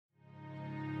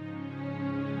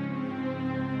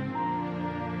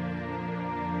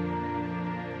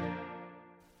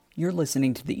You're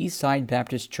listening to the Eastside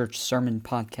Baptist Church Sermon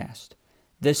Podcast.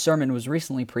 This sermon was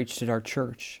recently preached at our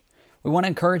church. We want to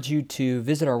encourage you to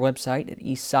visit our website at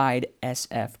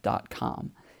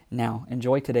eastsidesf.com. Now,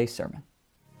 enjoy today's sermon.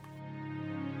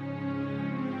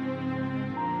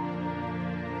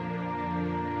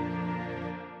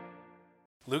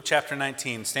 Luke chapter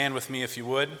 19. Stand with me if you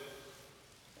would.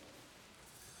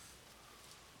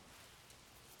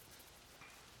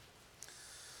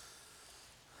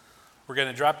 We're going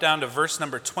to drop down to verse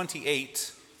number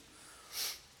 28.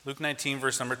 Luke 19,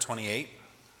 verse number 28.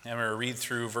 And we're going to read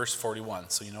through verse 41,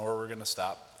 so you know where we're going to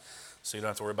stop. So you don't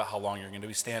have to worry about how long you're going to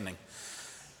be standing.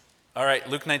 All right,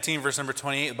 Luke 19, verse number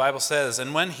 28, the Bible says,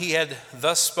 "And when he had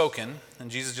thus spoken," and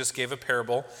Jesus just gave a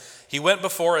parable, "he went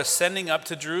before, ascending up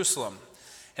to Jerusalem.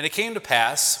 And it came to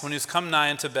pass, when he was come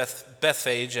nigh unto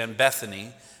Bethphage and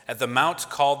Bethany, at the mount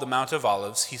called the Mount of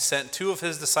Olives, he sent two of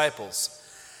his disciples,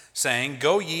 saying,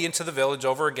 Go ye into the village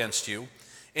over against you,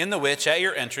 in the which at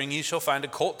your entering ye shall find a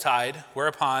colt tied,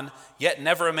 whereupon yet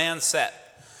never a man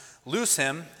sat. Loose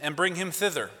him, and bring him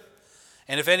thither.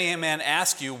 And if any man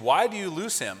ask you, Why do you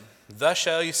loose him? Thus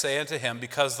shall you say unto him,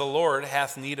 Because the Lord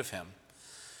hath need of him.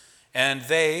 And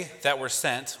they that were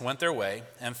sent went their way,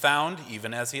 and found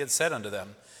even as he had said unto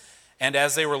them. And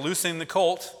as they were loosing the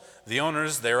colt, the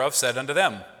owners thereof said unto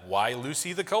them, Why loose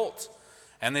ye the colt?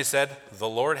 And they said, The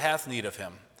Lord hath need of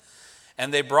him.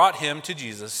 And they brought him to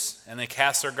Jesus, and they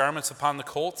cast their garments upon the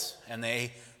colt, and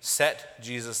they set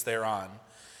Jesus thereon.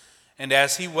 And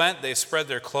as he went, they spread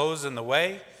their clothes in the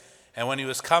way. And when he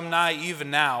was come nigh,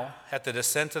 even now, at the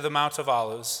descent of the Mount of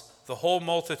Olives, the whole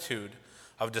multitude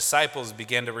of disciples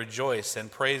began to rejoice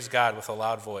and praise God with a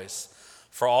loud voice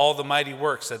for all the mighty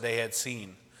works that they had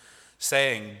seen,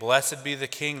 saying, Blessed be the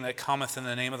King that cometh in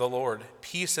the name of the Lord,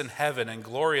 peace in heaven and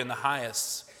glory in the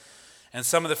highest. And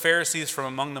some of the Pharisees from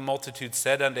among the multitude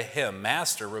said unto him,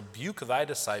 Master, rebuke thy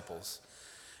disciples.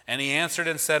 And he answered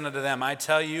and said unto them, I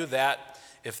tell you that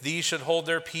if these should hold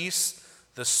their peace,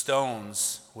 the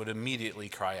stones would immediately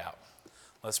cry out.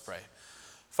 Let's pray.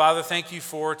 Father, thank you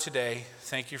for today.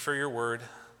 Thank you for your word.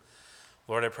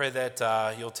 Lord, I pray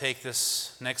that you'll take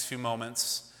this next few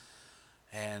moments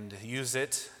and use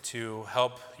it to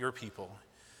help your people.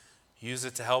 Use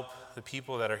it to help the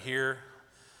people that are here,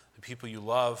 the people you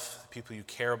love, the people you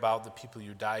care about, the people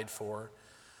you died for.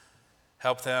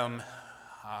 Help them,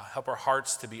 help our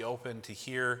hearts to be open to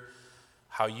hear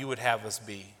how you would have us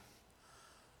be,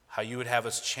 how you would have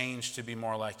us change to be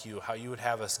more like you, how you would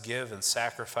have us give and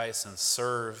sacrifice and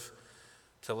serve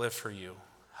to live for you.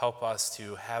 Help us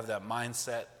to have that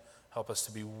mindset. Help us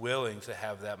to be willing to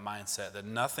have that mindset that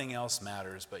nothing else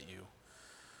matters but you.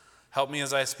 Help me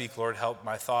as I speak, Lord. Help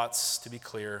my thoughts to be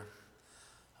clear.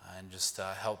 And just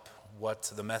help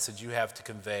what the message you have to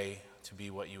convey to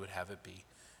be what you would have it be.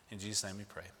 In Jesus' name we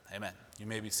pray. Amen. You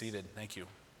may be seated. Thank you.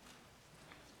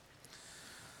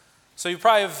 So you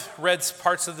probably have read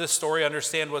parts of this story,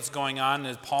 understand what's going on.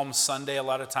 In Palm Sunday, a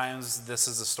lot of times this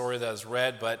is a story that is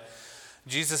read, but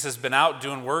Jesus has been out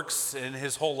doing works in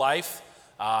his whole life.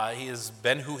 He has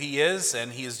been who he is,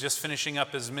 and he is just finishing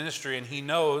up his ministry, and he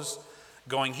knows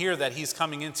going here that he's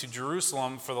coming into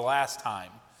Jerusalem for the last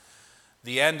time.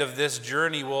 The end of this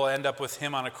journey will end up with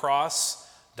him on a cross,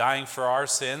 dying for our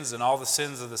sins and all the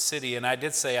sins of the city. And I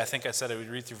think I said I would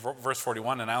read through verse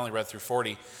 41, and I only read through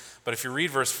 40. But if you read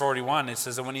verse 41, it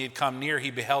says that when he had come near, he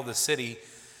beheld the city,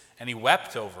 and he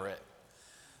wept over it.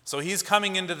 So he's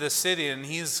coming into the city, and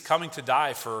he's coming to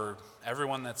die for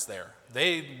everyone that's there.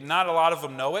 Not a lot of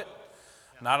them know it.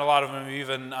 Not a lot of them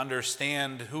even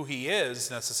understand who he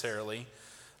is necessarily.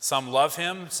 Some love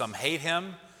him, some hate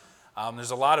him.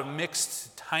 There's a lot of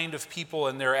mixed kind of people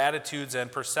in their attitudes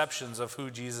and perceptions of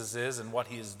who Jesus is and what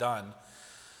he has done.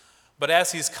 But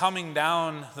as he's coming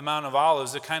down the Mount of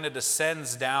Olives, it kind of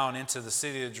descends down into the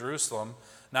city of Jerusalem.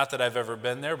 Not that I've ever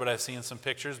been there, but I've seen some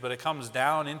pictures. But it comes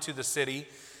down into the city.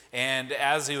 And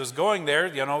as he was going there,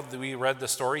 we read the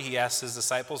story. He asked his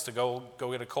disciples to go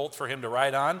get a colt for him to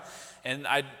ride on. And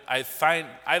I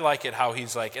like it how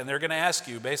he's like, and they're going to ask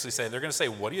you, basically they're going to say,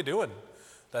 what are you doing?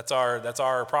 That's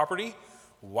our property.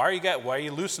 Why are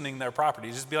you loosening their property?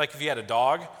 It'd just be like if you had a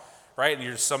dog, right?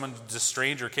 And someone, just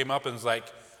stranger came up and was like,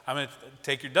 I'm going to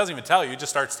take doesn't even tell you, just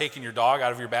starts taking your dog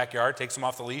out of your backyard, takes him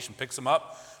off the leash and picks him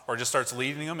up, or just starts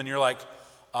leading him, and you're like,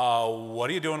 what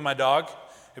are you doing to my dog?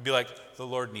 It'd be like, the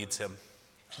Lord needs him.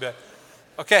 Be like,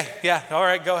 okay, yeah, all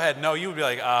right, go ahead. No, you would be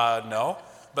like, no.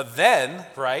 But then,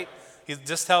 right,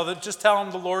 just tell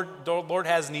them the Lord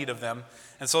has need of them.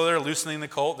 And so they're loosening the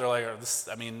colt. They're like,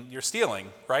 you're stealing,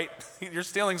 right? You're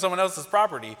stealing someone else's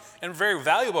property, and very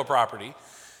valuable property.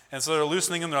 And so they're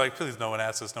loosening them. They're like, please, no one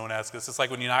ask us, no one ask us. It's like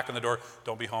when you knock on the door,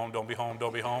 don't be home, don't be home,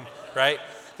 don't be home, right?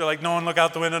 They're like, no one look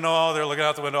out the window. No, they're looking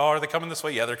out the window. Oh, are they coming this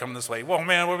way? Yeah, they're coming this way. Well,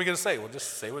 man, what are we going to say? Well,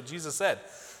 just say what Jesus said.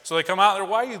 So they come out there.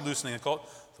 Why are you loosening the colt?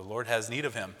 The Lord has need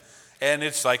of him. And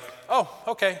it's like, oh,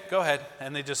 okay, go ahead.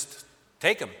 And they just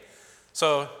take him.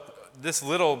 So this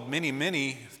little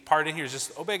mini part in here is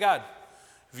just obey God.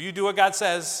 If you do what God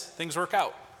says, things work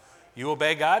out. You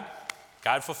obey God,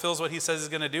 God fulfills what he says he's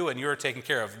going to do, and you're taken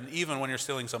care of, even when you're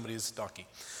stealing somebody's donkey.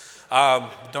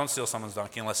 Don't steal someone's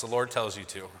donkey unless the Lord tells you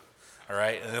to. All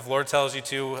right? And if the Lord tells you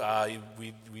to,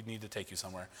 we need to take you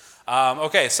somewhere.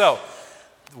 Okay, so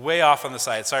way off on the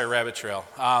side. Sorry, rabbit trail.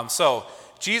 So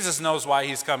Jesus knows why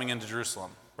he's coming into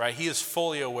Jerusalem, right? He is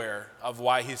fully aware of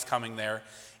why he's coming there.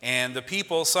 And the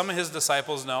people, some of his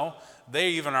disciples know. They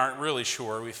even aren't really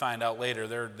sure. We find out later.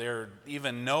 They're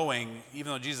even knowing,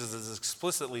 even though Jesus has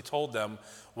explicitly told them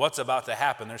what's about to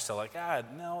happen, they're still like,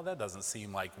 no, that doesn't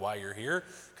seem like why you're here,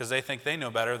 because they think they know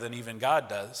better than even God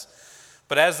does.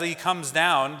 But as he comes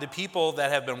down, the people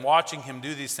that have been watching him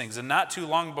do these things, and not too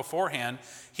long beforehand,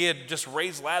 he had just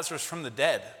raised Lazarus from the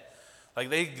dead.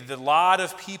 Like a lot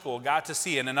of people got to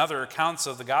see, and in other accounts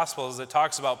of the Gospels, it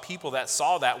talks about people that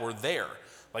saw that were there.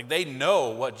 Like they know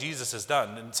what Jesus has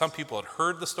done. And some people had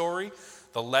heard the story,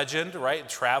 the legend, right? It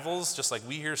travels just like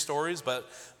we hear stories, but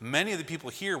many of the people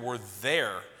here were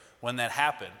there when that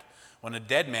happened. When a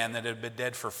dead man that had been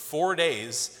dead for 4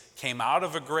 days came out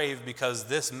of a grave because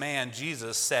this man,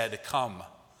 Jesus, said, come.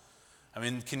 I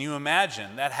mean, can you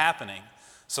imagine that happening?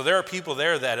 So there are people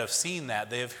there that have seen that.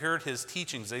 They have heard his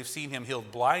teachings. They've seen him heal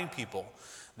blind people.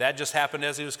 That just happened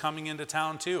as he was coming into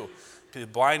town too. The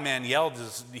blind man yelled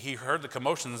as he heard the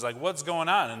commotion. He's like, what's going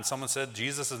on? And someone said,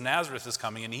 Jesus of Nazareth is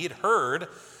coming. And he had heard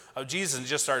of Jesus and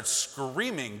just started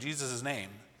screaming Jesus' name.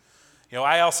 You know,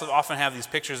 I also often have these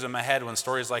pictures in my head when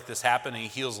stories like this happen and he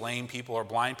heals lame people or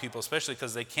blind people, especially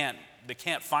because they can't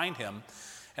find him.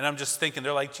 And I'm just thinking,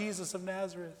 they're like, Jesus of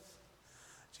Nazareth,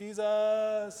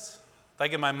 Jesus.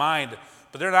 Like in my mind,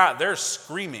 but they're not. They're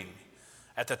screaming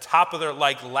at the top of their,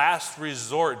 like, last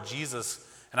resort, Jesus.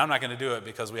 And I'm not going to do it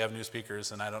because we have new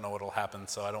speakers and I don't know what will happen,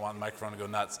 so I don't want the microphone to go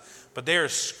nuts. But they are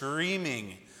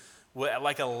screaming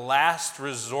like a last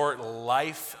resort,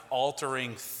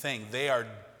 life-altering thing. They are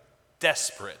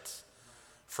desperate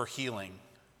for healing.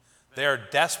 They are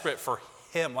desperate for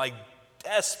him, like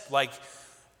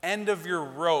end of your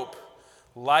rope,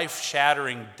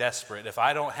 life-shattering desperate. If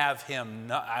I don't have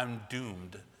him, I'm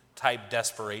doomed type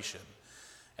desperation.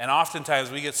 And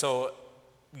oftentimes we get so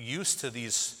used to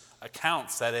these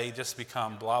accounts that they just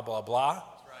become blah, blah, blah. Right.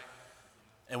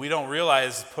 And we don't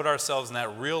realize, put ourselves in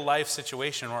that real life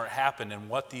situation where it happened and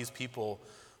what these people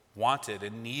wanted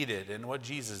and needed and what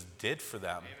Jesus did for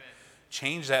them. Amen.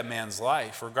 Changed that man's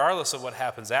life. Regardless of what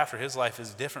happens after, his life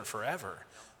is different forever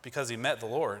because he met the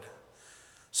Lord.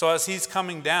 So as he's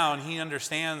coming down, he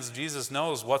understands, Jesus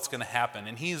knows what's going to happen,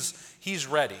 and he's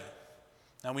ready.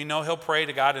 Now we know he'll pray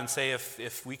to God and say,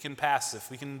 if we can pass,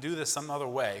 if we can do this some other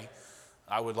way,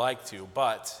 I would like to,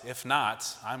 but if not,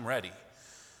 I'm ready.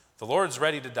 The Lord's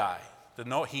ready to die.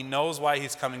 He knows why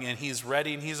he's coming in. He's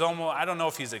ready, and he's almost, I don't know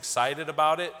if he's excited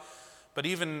about it, but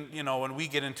even, when we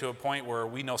get into a point where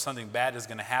we know something bad is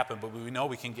going to happen, but we know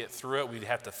we can get through it, we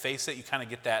have to face it, you kind of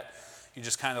get that, you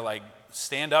just kind of like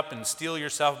stand up and steel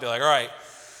yourself, be like, all right,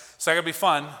 it's not going to be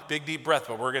fun, big deep breath,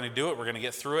 but we're going to do it, we're going to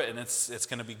get through it, and it's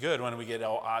going to be good when we get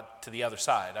to the other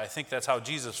side. I think that's how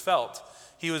Jesus felt.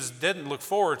 He didn't look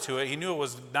forward to it. He knew it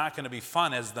was not going to be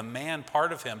fun as the man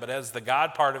part of him, but as the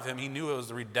God part of him, he knew it was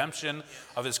the redemption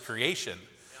of his creation.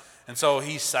 And so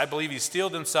I believe he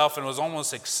steeled himself and was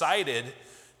almost excited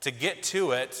to get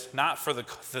to it, not for the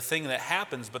thing that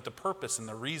happens, but the purpose and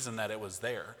the reason that it was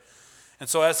there. And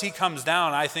so as he comes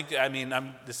down,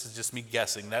 this is just me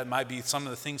guessing, that might be some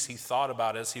of the things he thought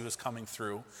about as he was coming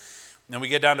through. And we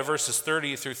get down to verses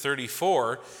 30 through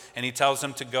 34, and he tells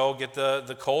them to go get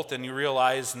the colt, and you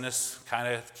realize, and this kind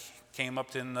of came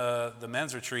up in the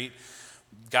men's retreat,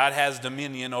 God has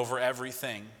dominion over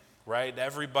everything, right?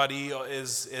 Everybody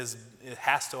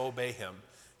has to obey him.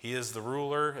 He is the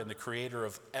ruler and the creator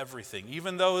of everything.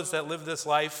 Even those that live this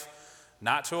life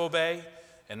not to obey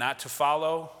and not to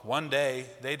follow, one day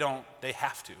they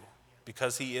have to,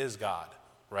 because he is God,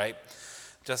 right?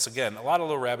 Just again, a lot of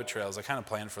little rabbit trails. I kind of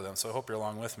planned for them, so I hope you're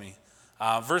along with me.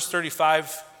 Verse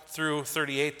 35 through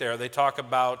 38 there, they talk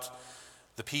about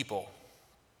the people,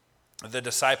 the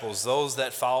disciples, those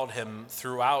that followed him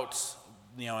throughout,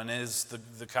 and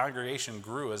the congregation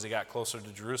grew as he got closer to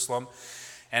Jerusalem.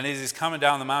 And as he's coming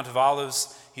down the Mount of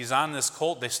Olives, he's on this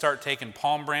colt. They start taking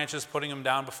palm branches, putting them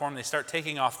down before him. They start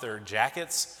taking off their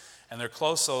jackets, And they're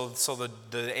close so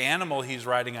the animal he's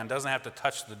riding on doesn't have to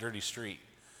touch the dirty street.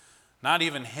 Not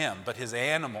even him, but his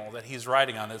animal that he's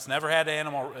riding on that's never had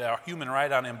a human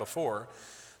ride on him before.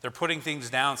 They're putting things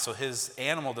down so his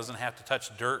animal doesn't have to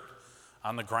touch dirt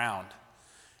on the ground.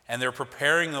 And they're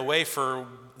preparing the way for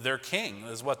their king,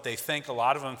 is what they think. A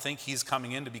lot of them think he's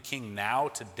coming in to be king now,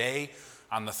 today,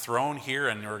 on the throne here,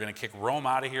 and we're going to kick Rome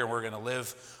out of here, and we're going to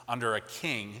live under a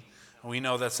king. And we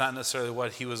know that's not necessarily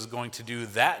what he was going to do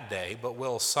that day, but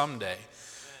will someday.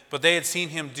 But they had seen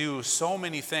him do so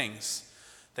many things.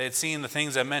 They had seen the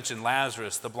things I mentioned,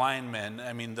 Lazarus, the blind men.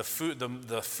 I mean, the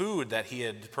food that he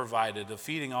had provided, the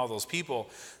feeding all those people.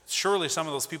 Surely some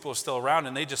of those people are still around,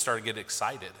 and they just started to get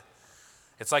excited.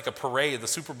 It's like a parade, the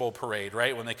Super Bowl parade,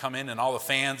 right? When they come in and all the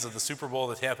fans of the Super Bowl,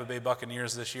 the Tampa Bay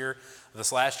Buccaneers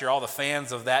this last year, all the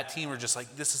fans of that team are just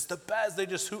like, this is the best. They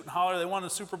just hoot and holler. They won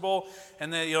the Super Bowl,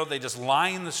 and they just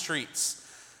line the streets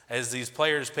as these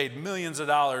players paid millions of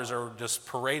dollars are just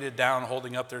paraded down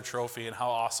holding up their trophy and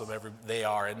how awesome they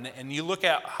are. And you look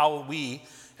at how we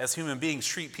as human beings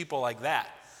treat people like that.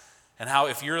 And how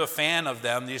if you're a fan of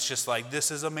them, it's just like,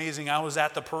 this is amazing. I was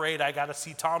at the parade. I got to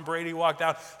see Tom Brady walk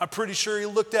down. I'm pretty sure he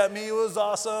looked at me. It was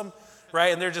awesome,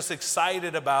 right? And they're just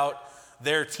excited about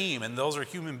their team. And those are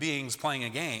human beings playing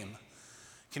a game.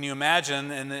 Can you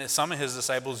imagine? And some of his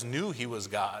disciples knew he was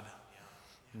God.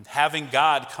 Having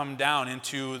God come down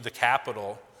into the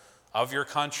capital of your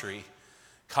country,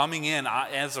 coming in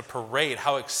as a parade,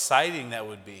 how exciting that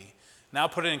would be. Now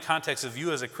put it in context of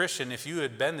you as a Christian, if you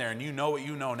had been there and you know what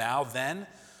you know now, then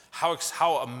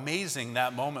how amazing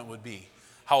that moment would be.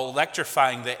 How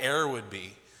electrifying the air would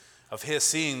be of his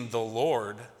seeing the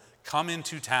Lord come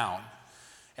into town.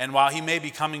 And while he may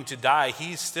be coming to die,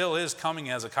 he still is coming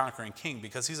as a conquering king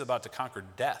because he's about to conquer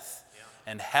death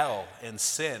and hell and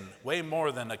sin, way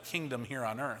more than a kingdom here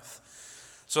on earth.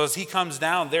 So as he comes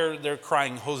down, they're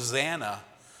crying, Hosanna.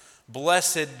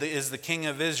 Blessed is the King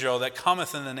of Israel that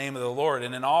cometh in the name of the Lord.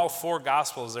 And in all four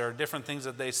Gospels, there are different things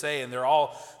that they say, and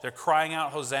they're crying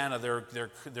out Hosanna.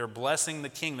 They're blessing the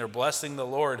King. They're blessing the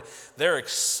Lord. They're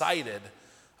excited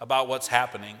about what's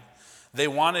happening. They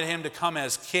wanted him to come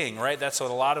as king, right? That's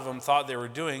what a lot of them thought they were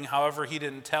doing. However, he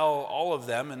didn't tell all of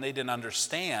them, and they didn't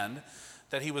understand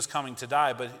that he was coming to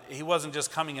die. But he wasn't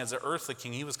just coming as an earthly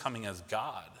king. He was coming as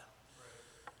God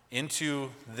into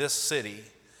this city.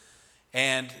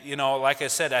 And, like I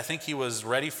said, I think he was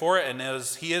ready for it, and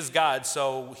he is God,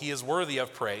 so he is worthy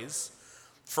of praise.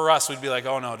 For us, we'd be like,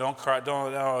 oh no, don't cry,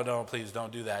 don't, please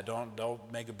don't do that.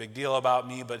 Don't make a big deal about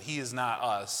me, but he is not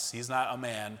us. He's not a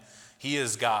man. He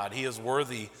is God. He is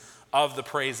worthy of the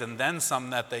praise and then some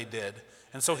that they did.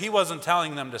 And so he wasn't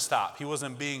telling them to stop. He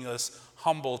wasn't being this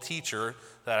humble teacher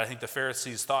that I think the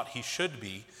Pharisees thought he should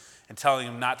be and telling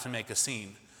them not to make a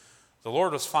scene. The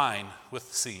Lord was fine with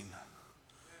the scene.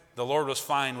 The Lord was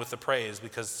fine with the praise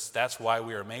because that's why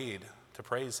we are made to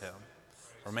praise him.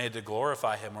 We're made to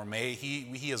glorify him.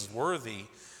 He is worthy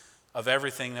of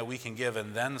everything that we can give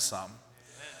and then some.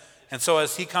 And so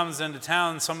as he comes into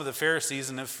town, some of the Pharisees,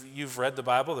 and if you've read the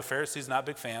Bible, the Pharisees not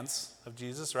big fans of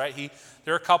Jesus, right?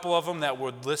 There are a couple of them that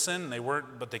would listen,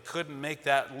 but they couldn't make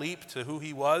that leap to who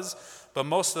he was. But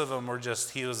most of them were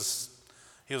just, he was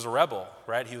a rebel,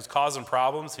 right? He was causing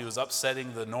problems. He was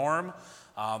upsetting the norm,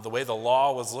 the way the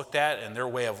law was looked at and their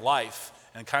way of life,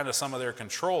 and kind of some of their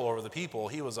control over the people.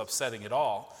 He was upsetting it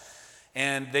all.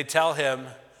 And they tell him,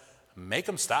 make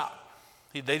him stop.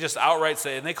 They just outright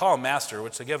say, and they call him master,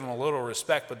 which they give him a little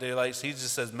respect, but he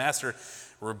just says, Master,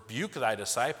 rebuke thy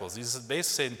disciples. He's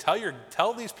basically saying,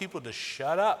 tell these people to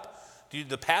shut up.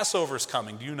 The Passover's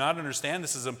coming. Do you not understand?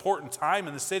 This is an important time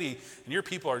in the city, and your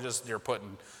people they're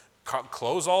putting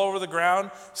clothes all over the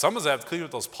ground. Some of us have to clean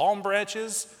with those palm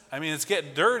branches. I mean, it's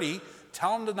getting dirty.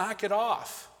 Tell them to knock it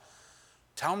off.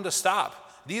 Tell them to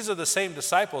stop. These are the same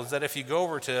disciples that if you go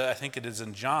over to, I think it is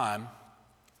in John,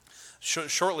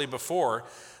 shortly before,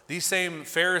 these same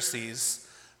Pharisees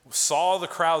saw the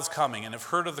crowds coming and have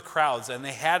heard of the crowds, and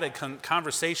they had a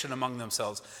conversation among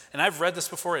themselves. And I've read this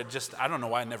before. I don't know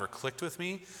why it never clicked with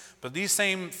me, but these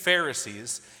same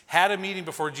Pharisees had a meeting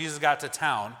before Jesus got to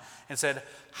town and said,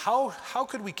 how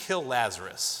could we kill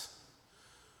Lazarus?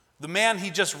 The man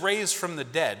he just raised from the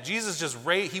dead.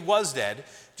 He was dead.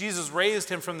 Jesus raised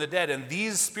him from the dead. And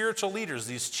these spiritual leaders,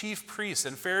 these chief priests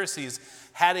and Pharisees,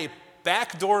 had a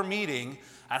backdoor meeting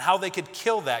on how they could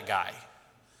kill that guy.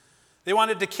 They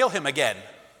wanted to kill him again.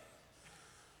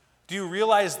 Do you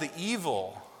realize the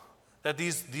evil that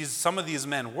some of these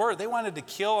men were? They wanted to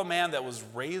kill a man that was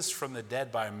raised from the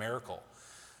dead by a miracle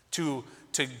to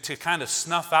kind of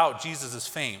snuff out Jesus'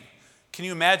 fame. Can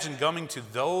you imagine going to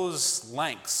those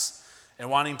lengths and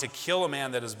wanting to kill a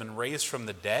man that has been raised from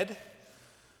the dead?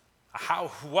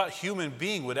 What human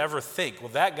being would ever think, well,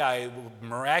 that guy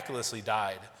miraculously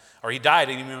died, or he died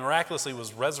and he miraculously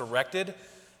was resurrected,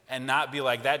 and not be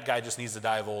like, that guy just needs to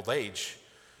die of old age.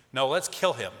 No, let's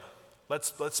kill him.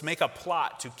 Let's make a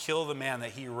plot to kill the man that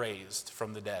he raised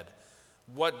from the dead.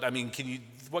 What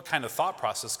kind of thought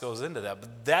process goes into that?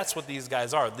 But that's what these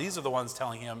guys are. These are the ones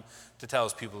telling him to tell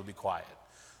his people to be quiet.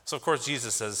 So of course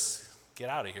Jesus says, get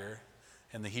out of here.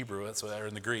 In the Hebrew, or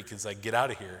in the Greek, it's like, get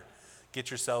out of here. Get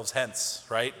yourselves hence,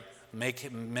 right?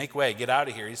 Make way, get out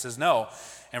of here. He says, no.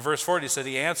 In verse 40, he said,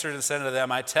 he answered and said to them,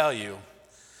 I tell you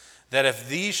that if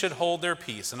these should hold their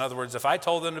peace, in other words, if I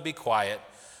told them to be quiet,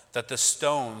 that the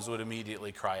stones would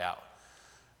immediately cry out.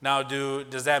 Now,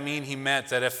 does that mean he meant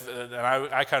that if, and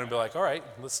I kind of be like, all right,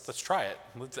 let's try it.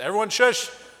 Everyone shush,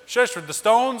 the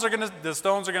stones are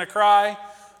gonna cry.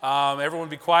 Everyone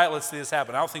be quiet, let's see this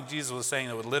happen. I don't think Jesus was saying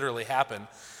it would literally happen.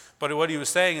 But what he was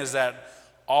saying is that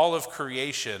all of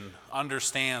creation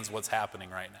understands what's happening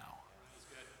right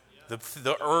now.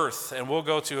 The earth, and we'll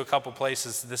go to a couple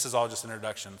places. This is all just an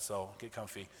introduction, so get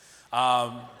comfy.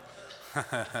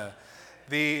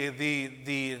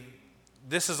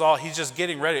 This is all, he's just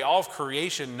getting ready. All of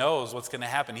creation knows what's going to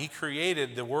happen. He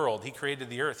created the world. He created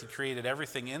the earth. He created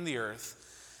everything in the earth.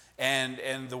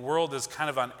 And the world is kind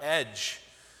of on edge,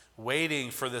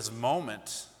 waiting for this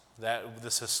moment, that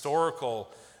this historical,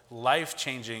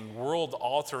 life-changing,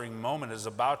 world-altering moment is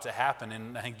about to happen.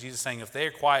 And I think Jesus is saying, if they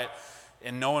are quiet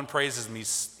and no one praises me,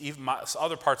 even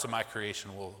other parts of my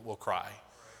creation will cry.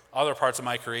 Other parts of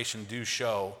my creation do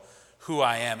show who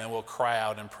I am and will cry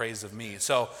out in praise of me.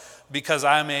 So because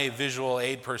I'm a visual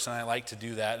aid person, I like to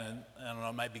do that. And I don't know,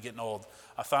 it might be getting old.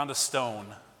 I found a stone.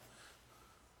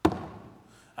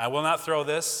 I will not throw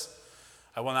this.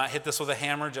 I will not hit this with a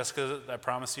hammer, Jessica. I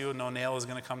promise you, no nail is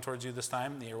going to come towards you this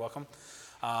time. You're welcome.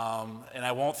 And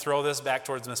I won't throw this back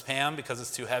towards Miss Pam because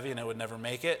it's too heavy and it would never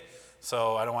make it.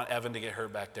 So I don't want Evan to get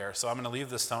hurt back there. So I'm going to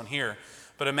leave this stone here.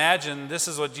 But imagine, this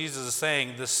is what Jesus is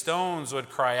saying, the stones would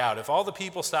cry out. If all the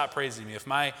people stopped praising me, if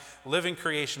my living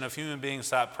creation of human beings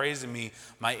stopped praising me,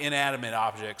 my inanimate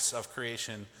objects of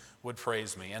creation would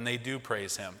praise me. And they do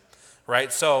praise him,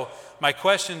 right? So my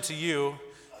question to you,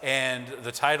 and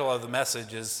the title of the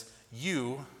message is,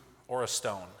 you or a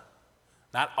stone.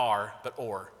 Not are, but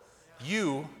or.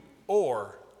 You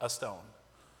or a stone.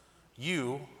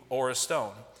 You or a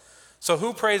stone. So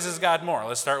who praises God more?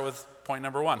 Let's start with point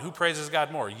number one. Who praises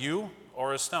God more, you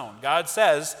or a stone? God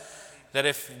says that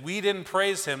if we didn't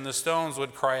praise him, the stones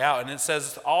would cry out. And it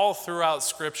says all throughout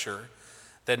Scripture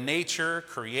that nature,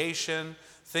 creation,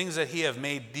 things that he have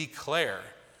made declare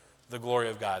the glory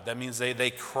of God. That means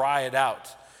they cry it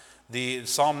out. The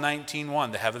Psalm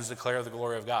 19:1, the heavens declare the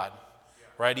glory of God,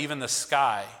 right? Even the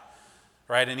sky,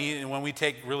 right? And when we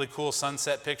take really cool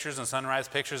sunset pictures and sunrise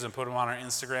pictures and put them on our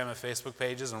Instagram and Facebook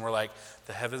pages, and we're like,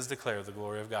 the heavens declare the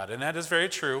glory of God. And that is very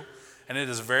true, and it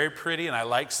is very pretty, and I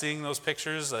like seeing those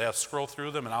pictures. I'll scroll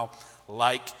through them, and I'll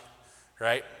like,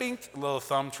 right? Bink, little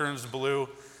thumb turns blue.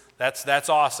 That's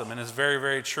awesome, and it's very,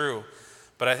 very true.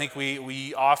 But I think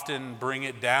we often bring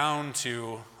it down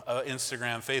to an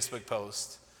Instagram, Facebook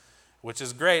post, which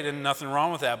is great, and nothing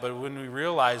wrong with that. But when we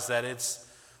realize that it's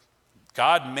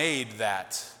God made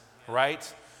that,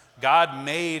 right? God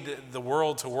made the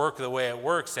world to work the way it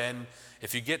works. And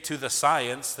if you get to the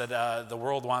science that the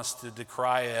world wants to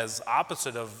decry as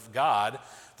opposite of God,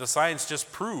 the science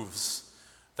just proves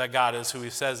that God is who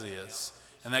he says he is,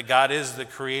 and that God is the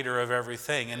creator of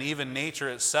everything. And even nature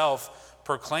itself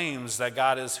proclaims that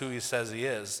God is who he says he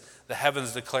is. The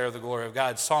heavens declare the glory of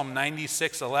God. Psalm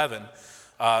 96:11,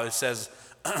 it says,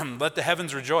 let the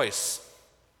heavens rejoice.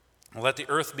 Let the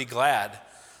earth be glad.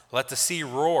 Let the sea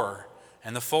roar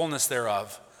and the fullness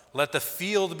thereof. Let the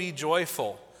field be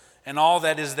joyful and all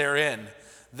that is therein.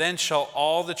 Then shall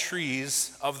all the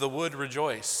trees of the wood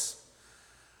rejoice.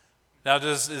 Now,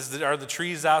 are the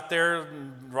trees out there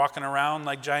rocking around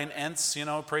like giant ents,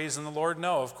 praising the Lord?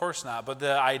 No, of course not. But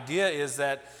the idea is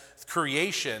that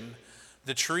creation,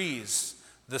 the trees,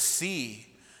 the sea,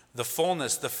 the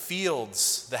fullness, the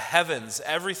fields, the heavens,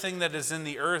 everything that is in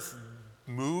the earth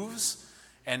moves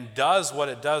and does what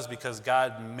it does because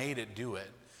God made it do it.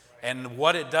 And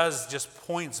what it does just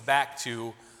points back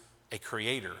to a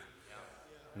creator.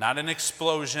 Not an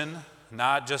explosion,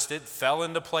 not just it fell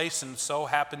into place and so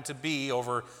happened to be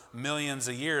over millions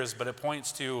of years, but it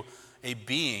points to a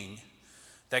being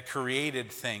that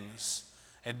created things.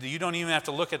 And you don't even have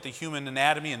to look at the human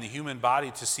anatomy and the human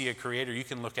body to see a creator. You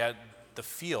can look at the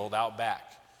field out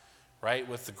back, right,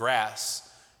 with the grass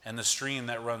and the stream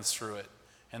that runs through it.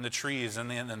 and the trees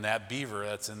and that beaver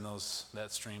that's in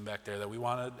that stream back there that we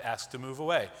want to ask to move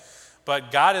away.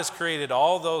 But God has created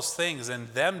all those things, and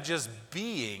them just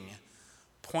being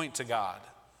point to God.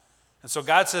 And so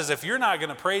God says, if you're not going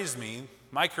to praise me,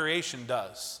 my creation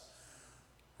does.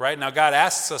 Right? Now God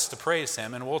asks us to praise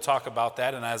him, and we'll talk about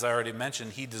that. And as I already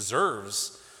mentioned, he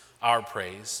deserves our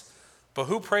praise. But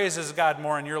who praises God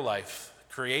more in your life?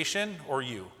 Creation or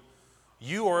you?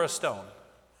 You or a stone?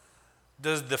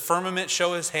 Does the firmament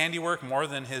show his handiwork more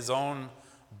than his own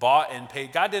bought and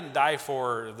paid? God didn't die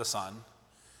for the sun.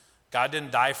 God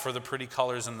didn't die for the pretty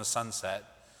colors in the sunset.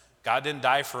 God didn't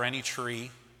die for any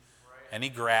tree, any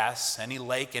grass, any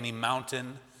lake, any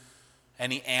mountain,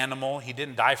 any animal. He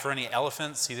didn't die for any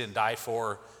elephants. He didn't die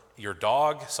for your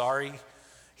dog, sorry.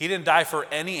 He didn't die for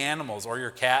any animals or your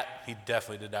cat. He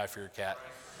definitely did die for your cat.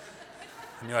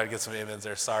 I knew I'd get some amens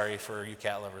there. Sorry for you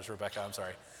cat lovers, Rebecca, I'm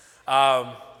sorry.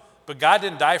 But God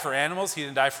didn't die for animals. He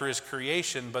didn't die for his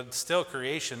creation, but still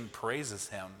creation praises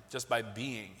him just by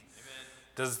being. Amen.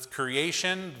 Does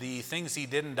creation, the things he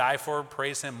didn't die for,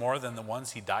 praise him more than the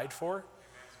ones he died for?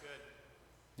 That's good.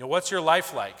 You know, what's your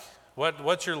life like?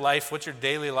 What's your life, what's your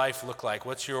daily life look like?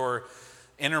 What's your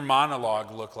inner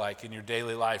monologue look like in your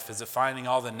daily life? Is it finding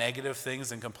all the negative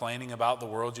things and complaining about the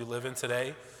world you live in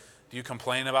today? Do you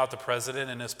complain about the president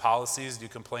and his policies? Do you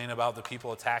complain about the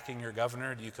people attacking your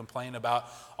governor? Do you complain about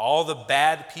all the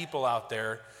bad people out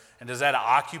there? And does that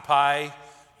occupy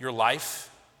your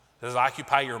life? Does it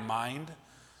occupy your mind?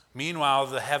 Meanwhile,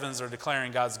 the heavens are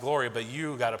declaring God's glory, but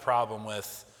you got a problem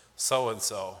with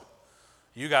so-and-so.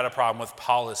 You got a problem with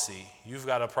policy. You've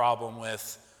got a problem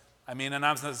with,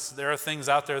 there are things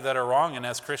out there that are wrong, and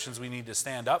as Christians we need to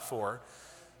stand up for.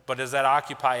 But does that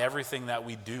occupy everything that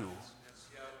we do?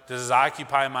 Does it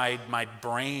occupy my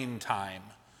brain time?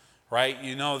 Right?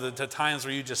 You know, the times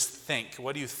where you just think.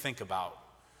 What do you think about?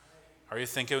 Are you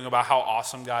thinking about how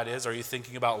awesome God is? Are you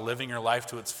thinking about living your life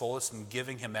to its fullest and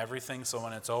giving him everything so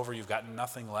when it's over you've got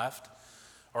nothing left?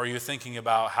 Or are you thinking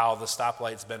about how the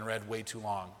stoplight's been red way too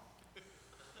long?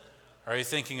 Are you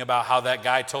thinking about how that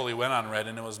guy totally went on red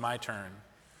and it was my turn?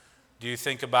 Do you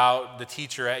think about the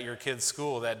teacher at your kid's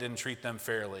school that didn't treat them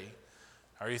fairly?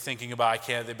 Are you thinking about,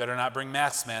 they better not bring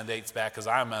mask mandates back because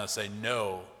I'm going to say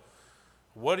no?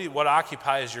 What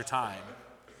occupies your time?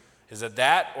 Is it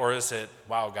that, or is it,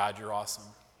 wow, God, you're awesome?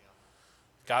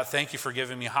 God, thank you for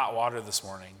giving me hot water this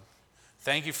morning.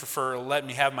 Thank you for letting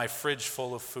me have my fridge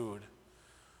full of food.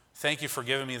 Thank you for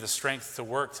giving me the strength to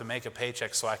work to make a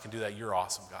paycheck so I can do that. You're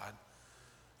awesome, God.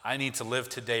 I need to live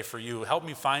today for you. Help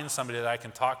me find somebody that I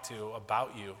can talk to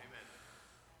about you. Amen.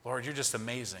 Lord, you're just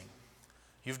amazing.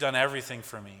 You've done everything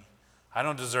for me. I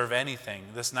don't deserve anything.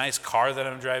 This nice car that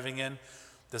I'm driving in,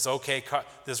 this okay car,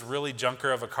 this really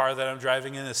junker of a car that I'm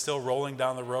driving in is still rolling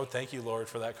down the road. Thank you, Lord,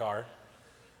 for that car.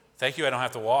 Thank you, I don't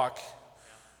have to walk.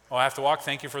 Oh, I have to walk.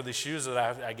 Thank you for the shoes that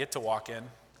I get to walk in.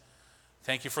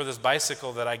 Thank you for this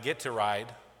bicycle that I get to ride.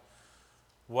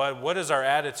 What is our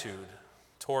attitude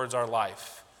towards our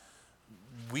life?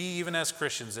 We, even as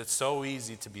Christians, it's so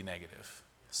easy to be negative.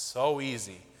 So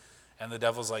easy. And the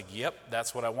devil's like, yep,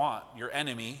 that's what I want. Your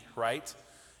enemy, right?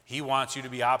 He wants you to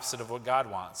be opposite of what God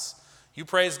wants. You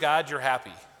praise God, you're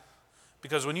happy.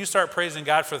 Because when you start praising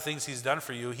God for the things he's done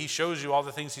for you, he shows you all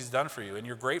the things he's done for you, and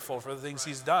you're grateful for the things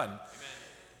he's done. Amen.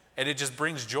 And it just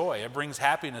brings joy. It brings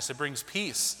happiness. It brings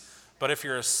peace. But if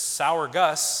you're a sour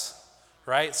Gus,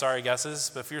 right? Sorry,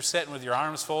 Gus's. But if you're sitting with your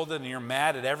arms folded and you're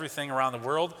mad at everything around the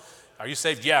world, are you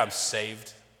saved? Yeah, I'm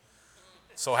saved.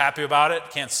 So happy about it,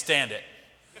 can't stand it.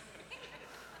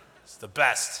 It's the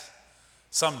best.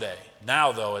 Someday.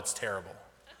 Now, though, it's terrible.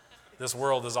 This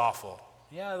world is awful.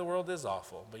 Yeah, the world is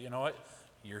awful. But you know what?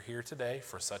 You're here today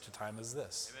for such a time as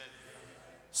this. Amen.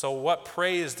 So what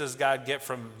praise does God get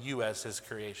from you as his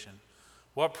creation?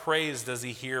 What praise does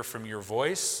he hear from your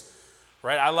voice?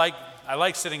 Right? I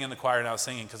like sitting in the choir now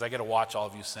singing because I get to watch all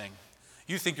of you sing.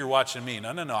 You think you're watching me.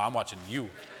 No, I'm watching you.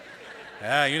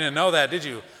 Yeah, you didn't know that, did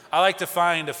you? I like to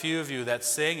find a few of you that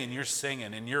sing and you're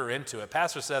singing and you're into it.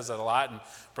 Pastor says that a lot, and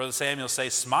Brother Samuel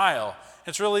says, smile.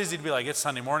 It's real easy to be like, it's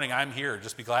Sunday morning, I'm here.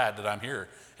 Just be glad that I'm here.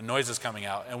 And noise is coming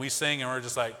out. And we sing and we're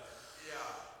just like,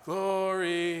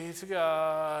 glory to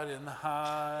God in the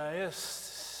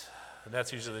highest. And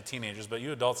that's usually the teenagers, but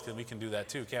you adults, we can do that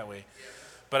too, can't we?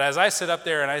 But as I sit up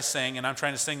there and I sing, and I'm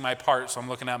trying to sing my part, so I'm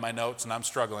looking at my notes and I'm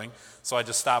struggling, so I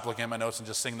just stop looking at my notes and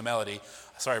just sing the melody.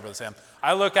 Sorry, Brother Sam.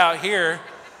 I look out here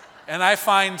and I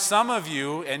find some of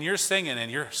you, and you're singing and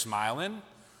you're smiling.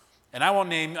 And I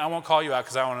won't call you out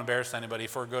because I don't want to embarrass anybody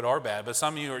for good or bad, but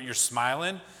some of you you're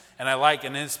smiling, And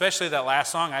and especially that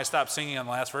last song, I stopped singing on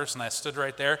the last verse, and I stood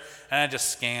right there, and I just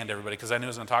scanned everybody because I knew I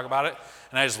was going to talk about it,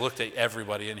 and I just looked at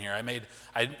everybody in here.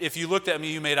 If you looked at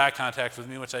me, you made eye contact with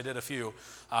me, which I did a few,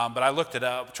 but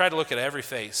I tried to look at every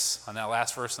face on that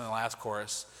last verse and the last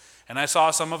chorus, and I saw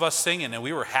some of us singing, and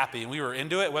we were happy, and we were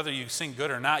into it. Whether you sing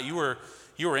good or not, you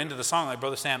were into the song like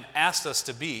Brother Sam asked us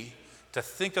to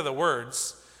think of the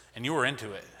words, and you were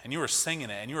into it, and you were singing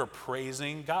it, and you were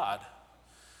praising God.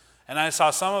 And I saw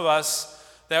some of us,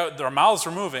 that our mouths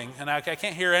were moving, and I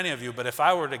can't hear any of you, but if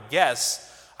I were to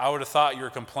guess, I would have thought you were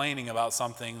complaining about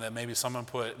something, that maybe someone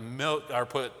put milk or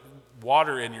put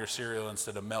water in your cereal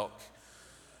instead of milk.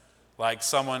 Like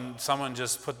someone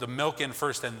just put the milk in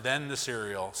first and then the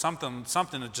cereal. Something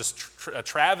that just a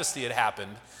travesty had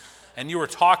happened, and you were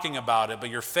talking about it, but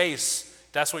your face,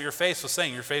 that's what your face was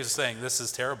saying. Your face was saying, this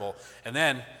is terrible. And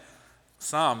then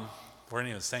some weren't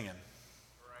even singing.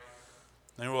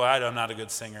 And well, I'm not a good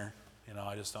singer.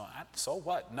 I just don't. So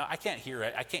what? No, I can't hear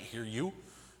it. I can't hear you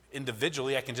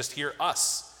individually. I can just hear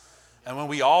us. And when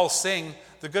we all sing,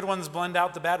 the good ones blend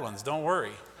out the bad ones. Don't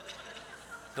worry.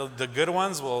 The good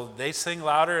ones they sing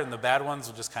louder, and the bad ones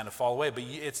will just kind of fall away. But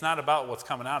it's not about what's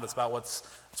coming out. It's about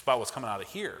what's coming out of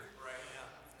here. Right,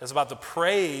 yeah. It's about the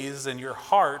praise in your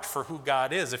heart for who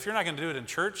God is. If you're not going to do it in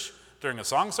church during a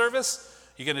song service,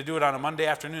 you're going to do it on a Monday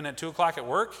afternoon at 2 o'clock at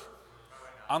work?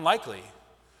 Unlikely.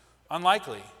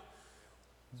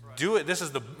 Do it. This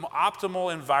is the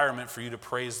optimal environment for you to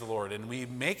praise the Lord. And we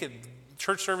make it,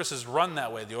 church services run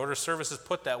that way. The order of service is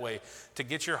put that way to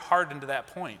get your heart into that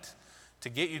point, to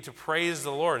get you to praise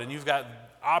the Lord. And you've got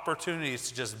opportunities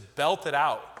to just belt it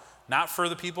out, not for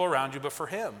the people around you, but for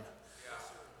Him.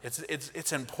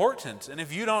 It's important. And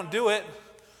if you don't do it,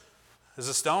 is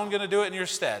a stone going to do it in your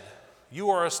stead? You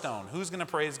are a stone. Who's going to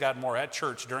praise God more at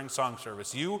church during song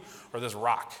service, you or this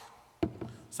rock?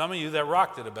 Some of you, that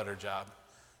rock did a better job,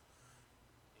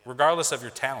 regardless of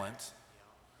your talent,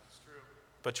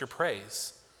 but your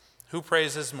praise. Who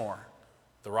praises more,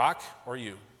 the rock or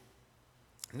you?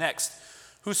 Next,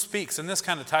 who speaks? And this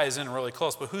kind of ties in really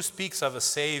close, but who speaks of a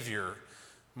Savior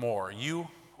more, you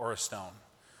or a stone?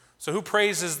 So who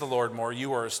praises the Lord more,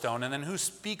 you or a stone? And then who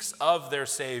speaks of their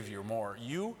Savior more,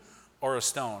 you or a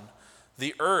stone?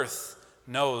 The earth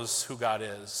knows who God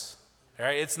is.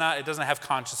 Right? It doesn't have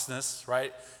consciousness,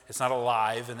 right? It's not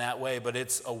alive in that way, but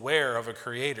it's aware of a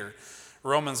creator.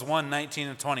 Romans 1:19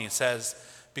 and 20 says,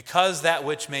 because that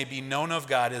which may be known of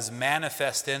God is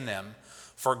manifest in them,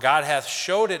 for God hath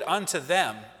showed it unto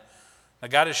them. Now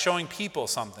God is showing people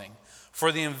something.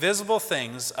 For the invisible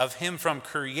things of him from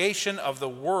creation of the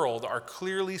world are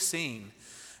clearly seen,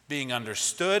 being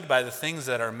understood by the things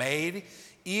that are made,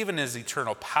 even his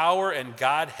eternal power and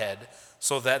Godhead,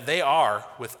 so that they are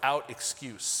without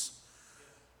excuse.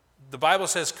 The Bible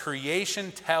says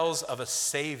creation tells of a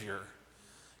Savior.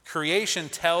 Creation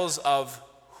tells of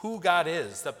who God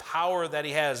is, the power that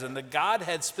he has, and the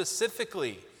Godhead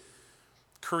specifically.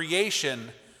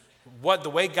 Creation, the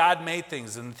way God made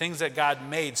things and the things that God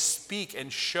made speak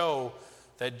and show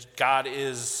that God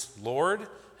is Lord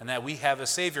and that we have a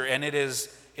Savior. And it is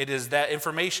that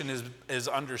information is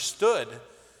understood,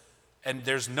 and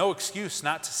there's no excuse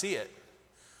not to see it.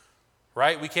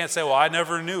 Right? We can't say, well, I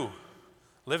never knew.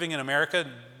 Living in America,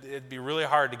 it'd be really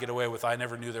hard to get away with, I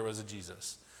never knew there was a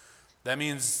Jesus. That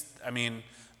means,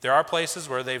 there are places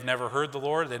where they've never heard the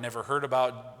Lord, they never heard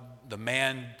about the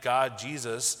man, God,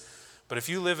 Jesus. But if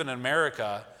you live in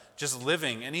America, just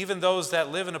living, and even those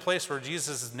that live in a place where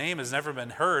Jesus' name has never been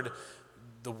heard,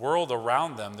 the world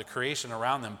around them, the creation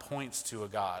around them points to a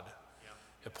God. Yeah.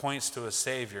 It points to a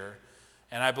Savior.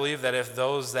 And I believe that if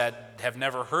those that have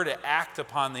never heard it act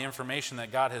upon the information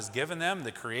that God has given them,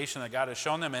 the creation that God has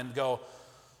shown them, and go,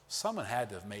 someone had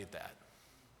to have made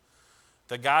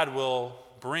that God will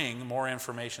bring more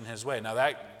information his way. Now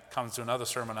that comes to another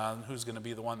sermon on who's going to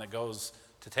be the one that goes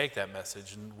to take that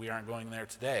message, and we aren't going there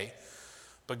today.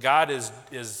 But God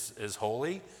is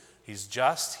holy, he's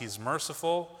just, he's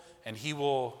merciful, and he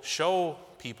will show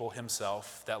people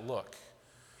himself that look.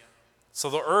 So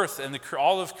the earth and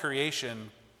all of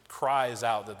creation cries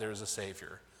out that there's a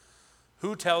Savior.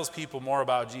 Who tells people more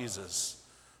about Jesus?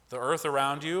 The earth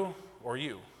around you or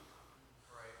you?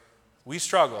 We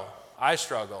struggle. I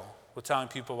struggle with telling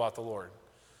people about the Lord.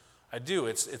 I do.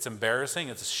 It's embarrassing.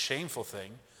 It's a shameful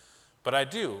thing. But I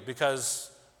do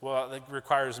because, it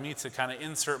requires me to kind of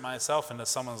insert myself into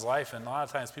someone's life. And a lot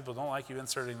of times people don't like you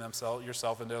inserting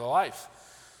yourself into their life,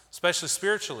 especially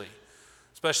spiritually.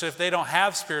 Especially if they don't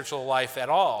have spiritual life at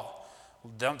all.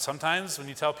 Sometimes when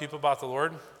you tell people about the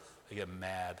Lord, they get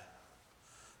mad.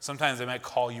 Sometimes they might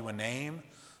call you a name.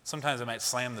 Sometimes they might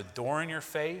slam the door in your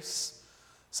face.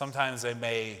 Sometimes they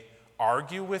may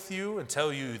argue with you and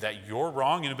tell you that you're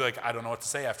wrong, and you'll be like, I don't know what to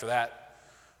say after that.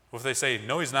 What if they say,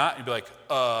 no, he's not? You'd be like,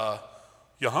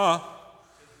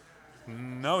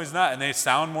 no, he's not. And they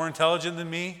sound more intelligent than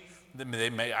me.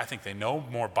 I think they know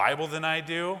more Bible than I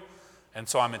do. And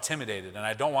so I'm intimidated, and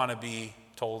I don't want to be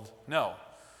told no.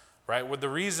 Right? Well, the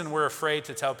reason we're afraid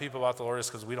to tell people about the Lord is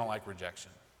because we don't like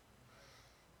rejection.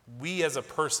 We as a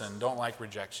person don't like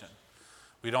rejection.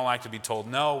 We don't like to be told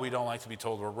no. We don't like to be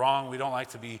told we're wrong. We don't like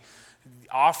to be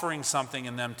offering something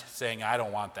and them saying, I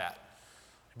don't want that.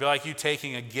 It'd be like you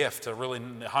taking a gift, really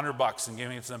 $100 and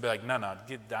giving it to them, be like, no, I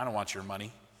don't want your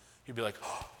money. You'd be like,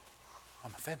 oh,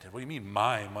 I'm offended. What do you mean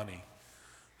my money?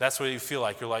 That's what you feel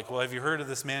like. You're like, well, have you heard of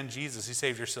this man Jesus? He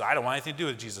saved your soul. I don't want anything to do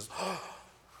with Jesus.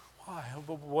 Why?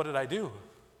 What did I do?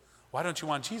 Why don't you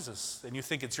want Jesus? And you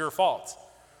think it's your fault.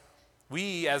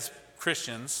 We as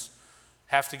Christians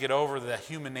have to get over the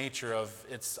human nature of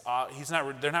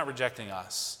they're not rejecting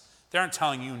us. They aren't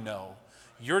telling you no.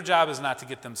 Your job is not to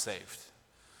get them saved.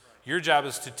 Your job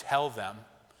is to tell them.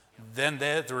 Then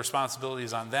the responsibility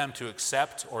is on them to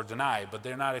accept or deny. But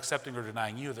they're not accepting or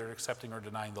denying you. They're accepting or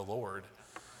denying the Lord.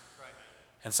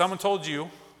 And someone told you,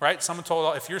 right?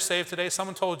 If you're saved today,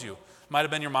 someone told you. It might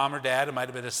have been your mom or dad. It might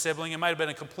have been a sibling. It might have been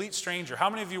a complete stranger. How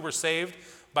many of you were saved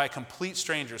by a complete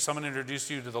stranger? Someone introduced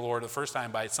you to the Lord the first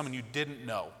time by someone you didn't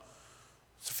know.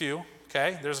 It's a few,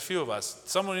 okay? There's a few of us.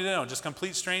 Someone you didn't know, just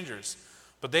complete strangers.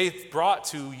 But they brought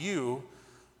to you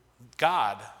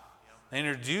God. They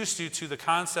introduced you to the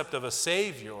concept of a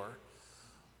Savior.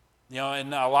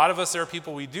 And a lot of us, there are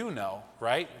people we do know,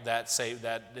 right, that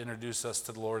introduce us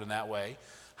to the Lord in that way.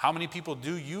 How many people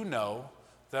do you know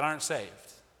that aren't saved?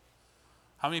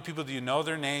 How many people do you know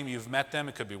their name? You've met them.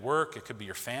 It could be work. It could be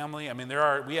your family. I mean,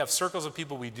 we have circles of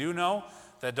people we do know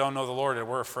that don't know the Lord, and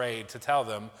we're afraid to tell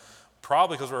them,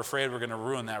 probably because we're afraid we're going to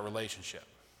ruin that relationship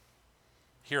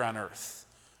here on earth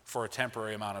for a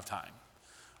temporary amount of time,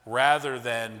 rather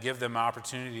than give them an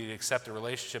opportunity to accept a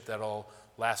relationship that'll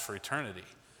last for eternity.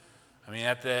 I mean,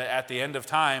 at the end of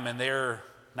time, and they're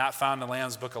not found in the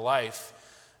Lamb's Book of Life,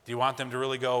 do you want them to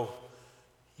really go,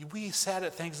 we sat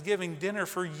at Thanksgiving dinner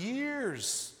for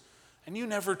years, and you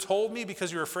never told me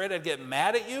because you were afraid I'd get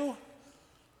mad at you?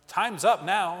 Time's up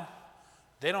now.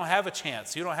 They don't have a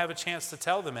chance. You don't have a chance to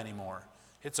tell them anymore.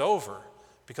 It's over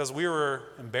because we were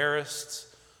embarrassed,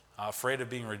 afraid of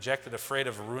being rejected, afraid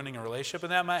of ruining a relationship,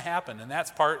 and that might happen. And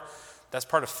that's part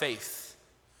of faith.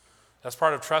 That's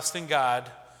part of trusting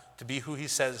God to be who he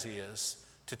says he is,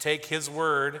 to take his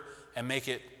word and make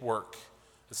it work.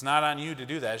 It's not on you to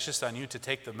do that. It's just on you to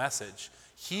take the message.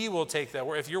 He will take that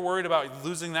word. If you're worried about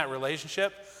losing that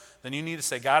relationship, then you need to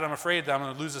say, God, I'm afraid that I'm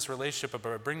going to lose this relationship if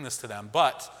I bring this to them.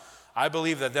 But I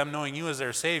believe that them knowing you as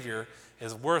their Savior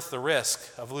is worth the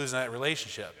risk of losing that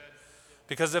relationship.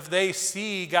 Because if they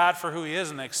see God for who he is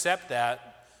and accept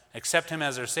him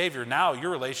as their Savior, now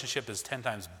your relationship is 10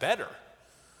 times better.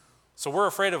 So we're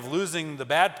afraid of losing the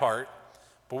bad part,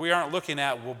 but we aren't looking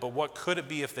at, but what could it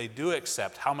be if they do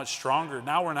accept? How much stronger?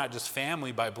 Now we're not just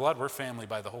family by blood, we're family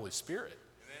by the Holy Spirit.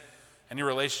 Amen. And your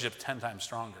relationship 10 times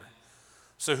stronger.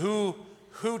 So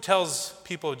who tells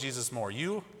people of Jesus more,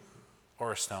 you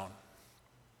or a stone?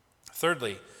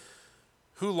 Thirdly,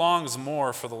 who longs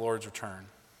more for the Lord's return?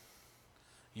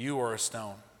 You or a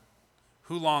stone?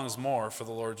 Who longs more for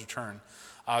the Lord's return?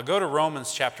 Go to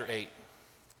Romans chapter 8.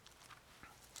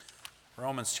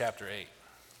 Romans chapter 8.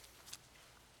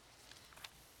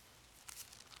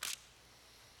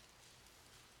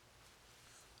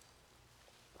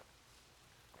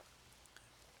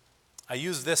 I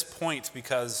use this point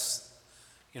because,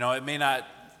 it may not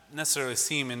necessarily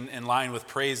seem in line with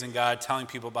praising God, telling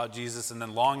people about Jesus, and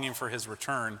then longing for his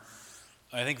return.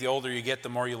 I think the older you get, the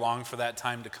more you long for that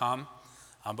time to come.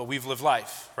 But we've lived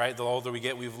life, right? The older we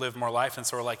get, we've lived more life, and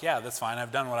so we're like, yeah, that's fine.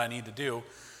 I've done what I need to do.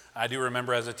 I do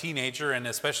remember as a teenager, and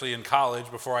especially in college,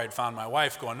 before I had found my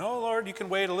wife, going, oh, Lord, you can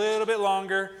wait a little bit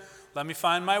longer. Let me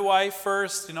find my wife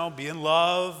first, be in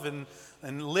love and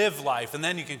live life, and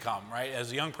then you can come, right?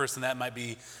 As a young person, that might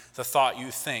be the thought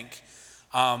you think.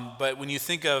 But when you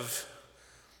think of,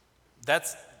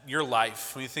 that's your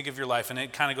life, when you think of your life, and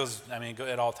it kind of goes,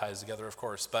 it all ties together, of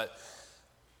course, but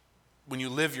when you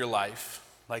live your life,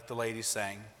 like the lady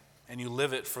sang, and you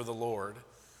live it for the Lord,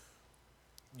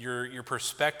 your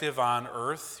perspective on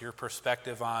earth, your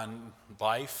perspective on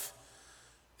life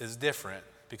is different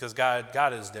because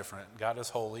God is different. God is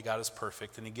holy, God is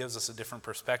perfect, and he gives us a different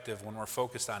perspective when we're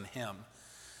focused on him.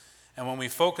 And when we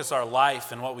focus our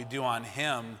life and what we do on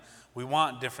him, we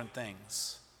want different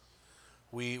things.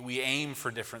 We aim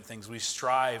for different things. We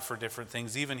strive for different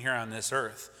things, even here on this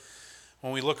earth.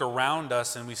 when we look around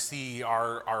us and we see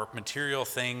our material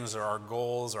things or our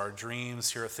goals, our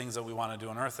dreams, here are things that we want to do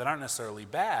on earth that aren't necessarily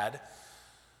bad,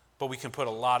 but we can put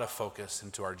a lot of focus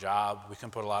into our job. We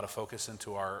can put a lot of focus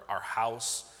into our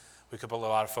house. We can put a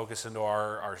lot of focus into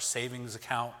our savings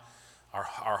account,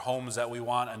 our homes that we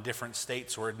want in different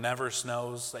states where it never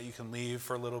snows, that you can leave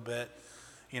for a little bit.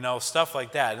 Stuff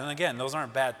like that. And again, those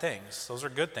aren't bad things. Those are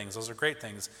good things. Those are great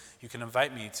things. You can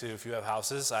invite me to, if you have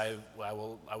houses, I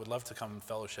would love to come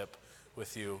fellowship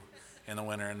with you in the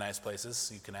winter in nice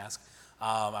places. You can ask.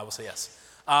 I will say yes.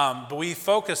 But we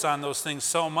focus on those things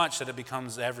so much that it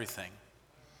becomes everything.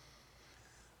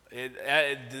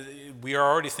 We are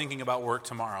already thinking about work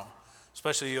tomorrow,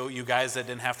 especially you guys that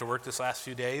didn't have to work this last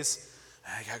few days.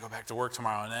 I got to go back to work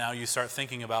tomorrow. And now you start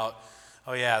thinking about,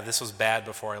 oh yeah, this was bad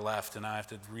before I left, and I have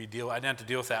to I didn't have to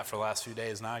deal with that for the last few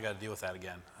days. Now I got to deal with that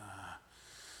again.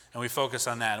 And we focus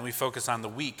on that, and we focus on the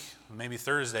week. Maybe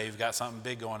Thursday, you've got something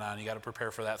big going on. You got to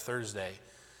prepare for that Thursday.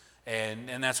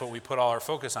 And that's what we put all our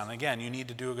focus on. Again, you need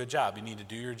to do a good job. You need to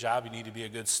do your job. You need to be a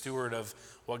good steward of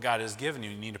what God has given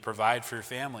you. You need to provide for your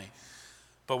family.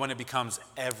 But when it becomes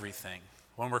everything,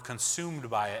 when we're consumed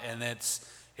by it, and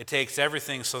it takes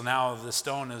everything, so now the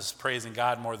stone is praising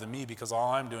God more than me because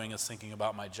all I'm doing is thinking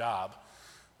about my job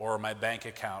or my bank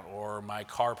account or my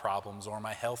car problems or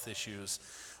my health issues.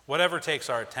 Whatever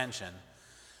takes our attention,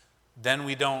 then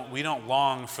we don't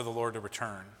long for the Lord to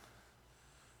return.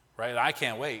 Right? I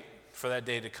can't wait for that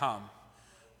day to come.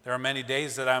 There are many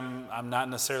days that I'm not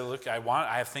necessarily looking.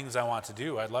 I have things I want to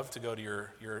do. I'd love to go to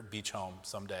your beach home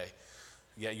someday.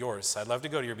 Yeah, yours. I'd love to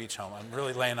go to your beach home. I'm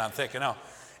really laying on thick, I know.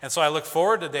 And so I look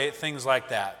forward to things like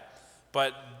that.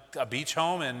 But a beach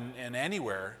home and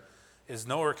anywhere is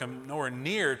nowhere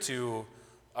near to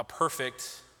a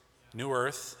perfect new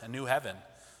earth and new heaven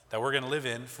that we're going to live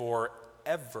in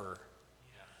forever.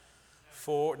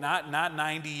 For not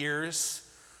 90 years,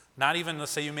 not even,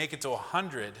 let's say you make it to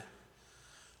 100.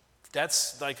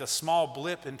 That's like a small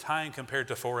blip in time compared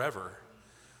to forever.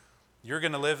 You're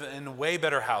going to live in a way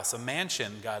better house, a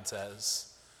mansion, God says,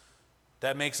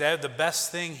 that makes the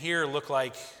best thing here look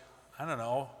like, I don't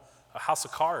know, a house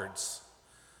of cards.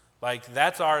 Like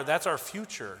that's our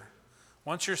future.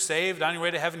 Once you're saved, on your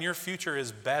way to heaven, your future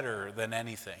is better than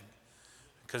anything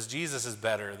because Jesus is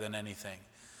better than anything.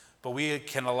 But we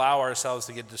can allow ourselves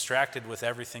to get distracted with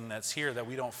everything that's here, that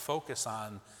we don't focus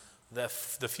on the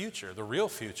future, the real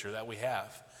future that we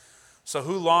have. So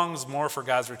who longs more for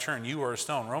God's return, you or a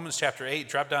stone? Romans chapter 8,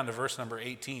 drop down to verse number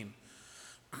 18.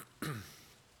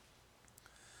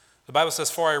 The Bible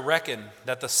says, "For I reckon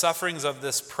that the sufferings of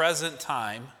this present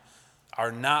time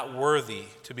are not worthy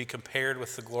to be compared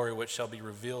with the glory which shall be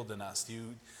revealed in us."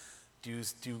 Do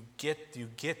you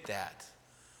get that?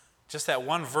 Just that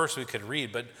one verse we could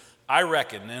read, but I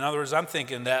reckon, in other words, I'm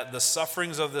thinking that the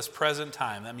sufferings of this present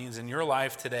time, that means in your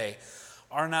life today,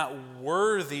 are not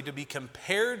worthy to be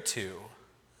compared to.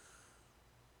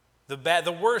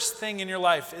 The worst thing in your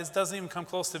life doesn't even come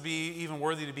close to be even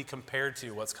worthy to be compared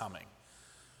to what's coming.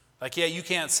 Like, yeah, you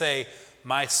can't say,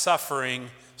 my suffering,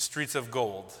 streets of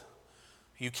gold.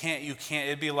 You can't,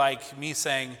 it'd be like me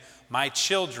saying, my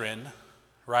children,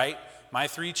 right? My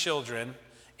 3 children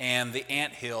and the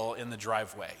anthill in the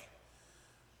driveway.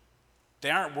 They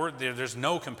aren't worth, there's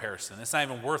no comparison. It's not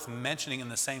even worth mentioning in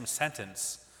the same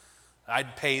sentence.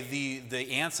 I'd pay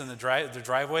the ants in the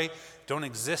driveway don't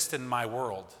exist in my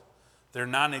world. They're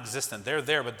non-existent. They're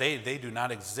there, but they do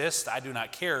not exist. I do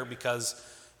not care because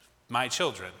my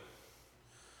children,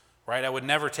 right? I would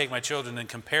never take my children and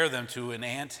compare them to an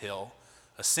anthill,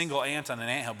 a single ant on an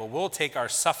anthill, but we'll take our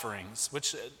sufferings,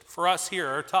 which for us here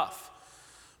are tough.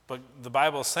 But the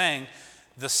Bible is saying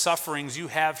the sufferings you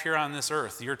have here on this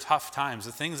earth, your tough times,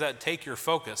 the things that take your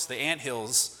focus, the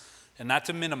anthills, and not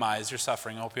to minimize your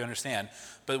suffering, I hope you understand,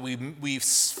 but we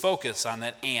focus on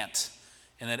that ant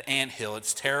and that anthill.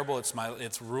 It's terrible.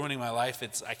 It's ruining my life.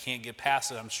 I can't get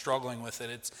past it. I'm struggling with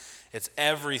it. It's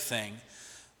everything.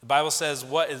 The Bible says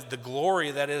what is the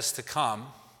glory that is to come,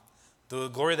 the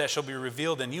glory that shall be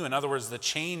revealed in you. In other words, the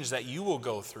change that you will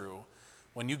go through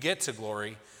when you get to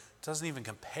glory doesn't even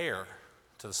compare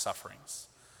to the sufferings.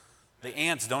 The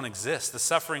ants don't exist. The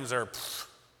sufferings are,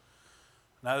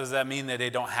 now does that mean that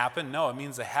they don't happen? No, it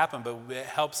means they happen, but it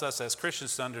helps us as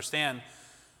Christians to understand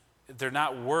they're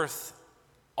not worth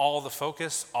all the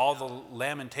focus, all the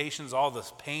lamentations, all the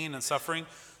pain and suffering.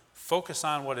 Focus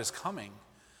on what is coming,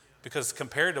 because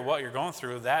compared to what you're going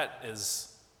through, that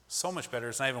is so much better.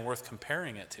 It's not even worth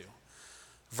comparing it to.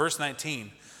 Verse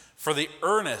 19, "For the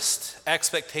earnest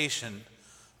expectation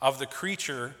of the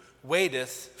creature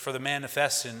waiteth for the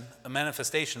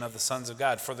manifestation of the sons of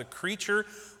God. For the creature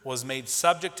was made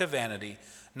subject to vanity,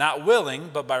 not willing,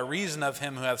 but by reason of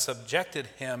him who hath subjected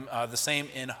him the same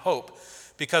in hope.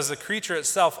 Because the creature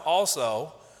itself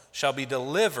also shall be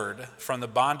delivered from the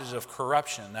bondage of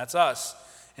corruption, that's us,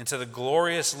 into the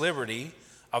glorious liberty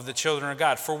of the children of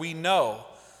God. For we know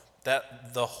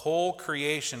that the whole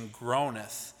creation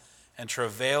groaneth and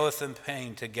travaileth in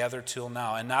pain together till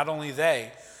now. And not only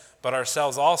they, but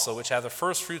ourselves also, which have the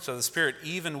first fruits of the Spirit,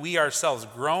 even we ourselves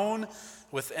groan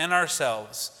within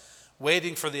ourselves,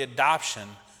 waiting for the adoption,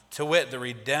 to wit, the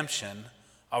redemption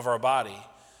of our body.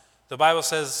 The Bible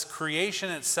says creation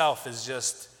itself is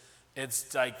just,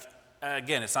 it's like,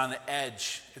 again, it's on the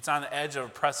edge. It's on the edge of a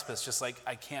precipice, just like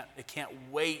it can't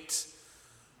wait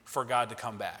for God to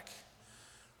come back.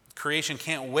 Creation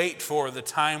can't wait for the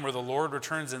time where the Lord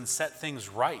returns and set things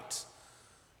right.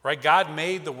 Right? God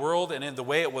made the world, and the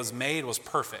way it was made was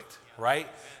perfect, right?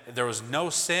 There was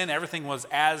no sin. Everything was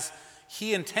as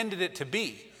he intended it to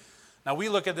be. Now we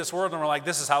look at this world and we're like,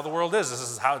 this is how the world is.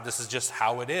 This is just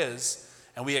how it is.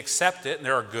 And we accept it, and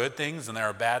there are good things and there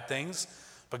are bad things.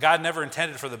 But God never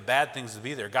intended for the bad things to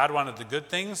be there. God wanted the good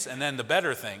things and then the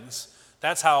better things.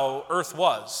 That's how earth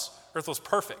was. Earth was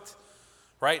perfect,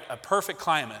 right? A perfect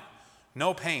climate.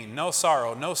 No pain, no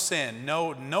sorrow, no sin,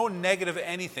 no negative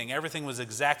anything. Everything was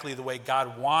exactly the way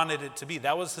God wanted it to be.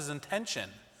 That was his intention.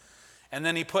 And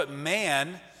then he put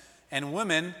man and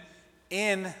women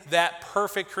in that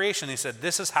perfect creation. He said,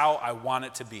 this is how I want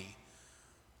it to be.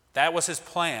 That was his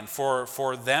plan,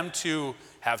 for them to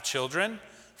have children,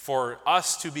 for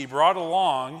us to be brought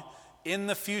along in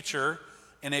the future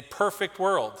in a perfect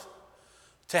world,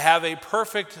 to have a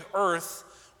perfect earth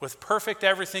with perfect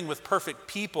everything, with perfect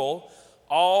people,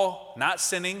 all not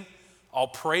sinning, all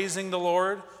praising the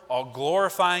Lord, all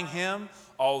glorifying him,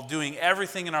 all doing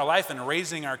everything in our life and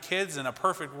raising our kids in a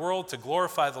perfect world to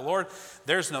glorify the Lord.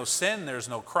 There's no sin, there's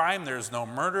no crime, there's no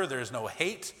murder, there's no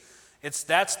hate.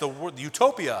 That's the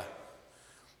utopia.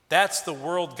 That's the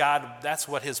world God, that's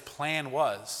what his plan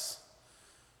was.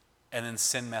 And then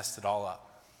sin messed it all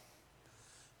up.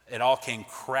 It all came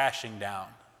crashing down.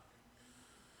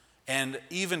 And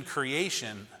even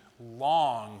creation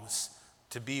longs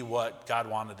to be what God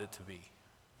wanted it to be.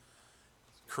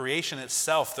 Creation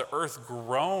itself, the earth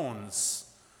groans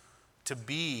to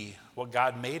be what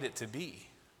God made it to be.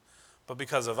 But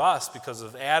because of us, because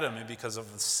of Adam, and because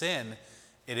of the sin,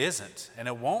 it isn't. And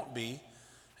it won't be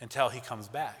until he comes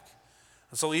back.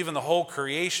 And so even the whole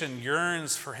creation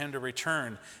yearns for him to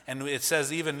return. And it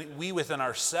says even we within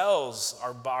ourselves,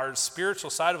 our spiritual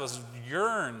side of us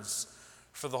yearns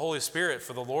for the Holy Spirit,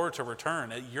 for the Lord to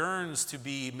return. It yearns to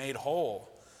be made whole.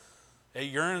 It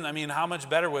yearns, how much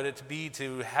better would it be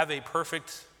to have a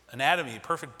perfect anatomy,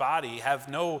 perfect body, have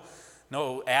no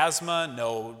asthma,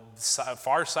 no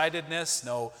farsightedness,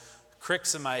 no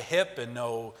cricks in my hip, and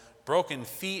no broken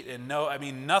feet, and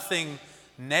nothing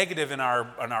negative in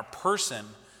our person.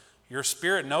 Your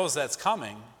spirit knows that's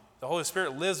coming. The Holy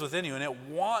Spirit lives within you, and it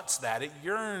wants that. It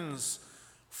yearns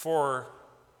for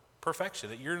perfection.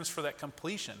 It yearns for that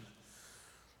completion.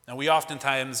 And we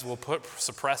oftentimes will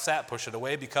suppress that, push it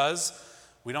away, because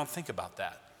we don't think about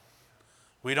that.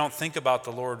 We don't think about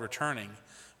the Lord returning.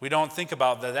 We don't think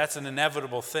about that. That's an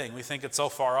inevitable thing. We think it's so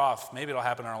far off. Maybe it'll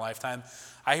happen in our lifetime.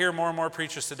 I hear more and more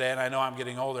preachers today, and I know I'm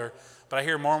getting older, but I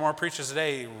hear more and more preachers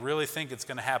today really think it's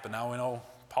going to happen. Now we know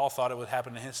Paul thought it would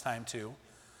happen in his time too,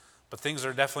 but things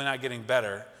are definitely not getting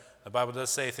better. The Bible does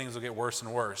say things will get worse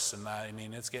and worse, and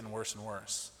it's getting worse and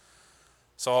worse.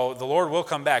 So the Lord will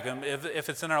come back. And if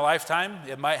it's in our lifetime,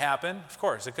 it might happen. Of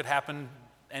course, it could happen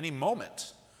any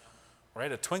moment,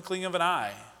 right? A twinkling of an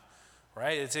eye,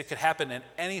 right? It could happen in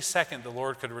any second. The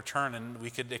Lord could return, and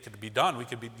it could be done.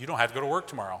 You don't have to go to work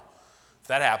tomorrow. If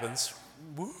that happens,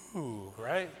 woo,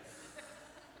 right?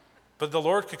 But the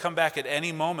Lord could come back at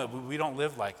any moment. We don't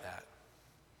live like that.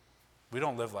 We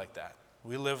don't live like that.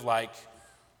 We live like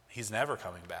he's never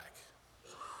coming back.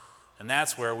 And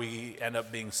that's where we end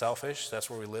up being selfish. That's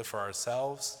where we live for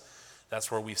ourselves.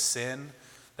 That's where we sin.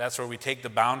 That's where we take the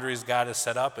boundaries God has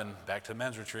set up, and back to the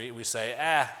men's retreat, we say,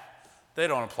 they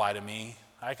don't apply to me.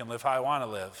 I can live how I want to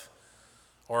live.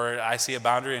 Or I see a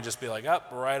boundary and just be like,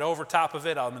 right over top of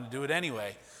it, I'm going to do it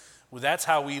anyway. Well, that's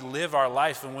how we live our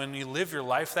life. And when you live your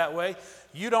life that way,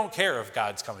 you don't care if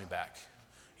God's coming back.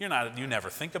 You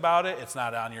never think about it. It's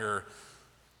not on your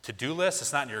to-do list.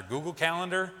 It's not in your Google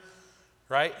calendar.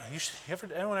 Right?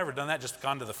 Anyone ever done that? Just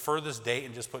gone to the furthest date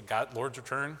and just put Lord's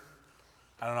return?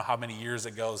 I don't know how many years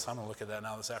it goes. I'm going to look at that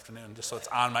now this afternoon just so it's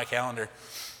on my calendar.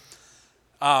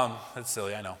 That's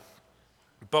silly, I know.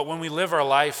 But when we live our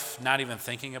life not even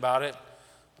thinking about it,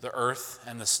 the earth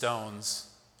and the stones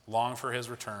long for his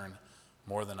return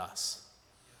more than us.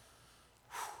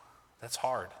 Whew, that's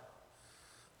hard.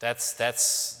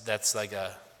 That's like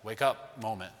a wake up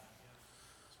moment.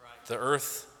 The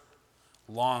earth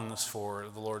longs for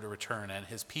the Lord to return, and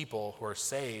his people who are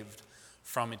saved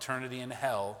from eternity in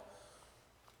hell,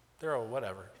 they're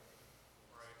whatever.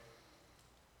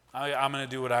 I'm going to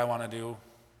do what I want to do.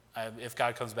 If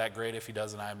God comes back, great. If he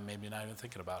doesn't, I'm maybe not even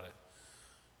thinking about it.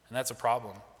 And that's a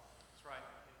problem. That's right.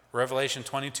 Revelation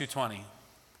 22:20,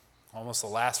 almost the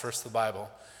last verse of the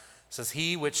Bible, says,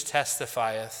 "He which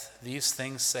testifieth these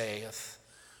things saith,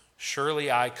 surely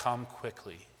I come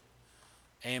quickly.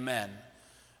 Amen."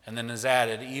 And then is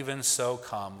added, "Even so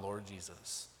come, Lord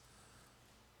Jesus."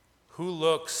 Who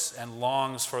looks and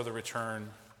longs for the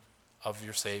return of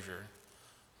your Savior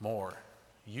more,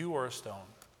 you or a stone?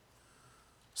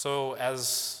 So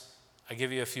as I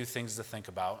give you a few things to think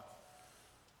about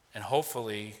and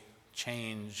hopefully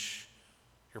change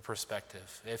your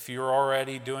perspective. If you're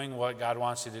already doing what God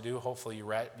wants you to do, hopefully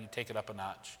you take it up a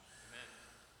notch. Amen.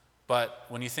 But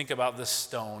when you think about this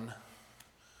stone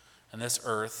and this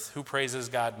earth, who praises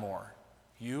God more,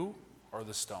 you or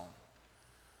the stone?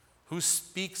 Who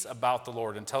speaks about the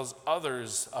Lord and tells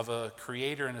others of a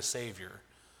creator and a savior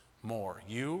more,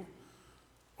 you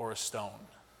or a stone?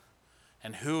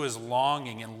 And who is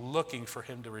longing and looking for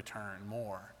him to return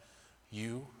more,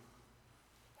 you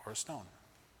or a stone?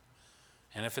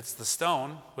 And if it's the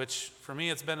stone, which for me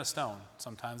it's been a stone,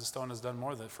 sometimes a stone has done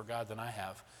more for God than I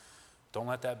have, don't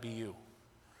let that be you.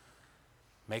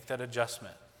 Make that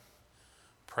adjustment.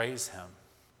 Praise him.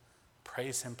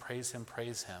 Praise him, praise him,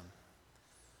 praise him.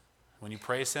 When you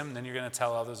praise him, then you're going to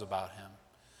tell others about him.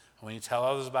 And when you tell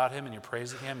others about him and you're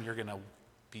praising him, you're going to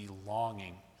be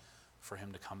longing for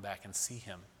him to come back and see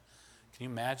him. Can you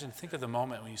imagine? Think of the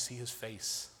moment when you see his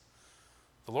face.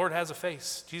 The Lord has a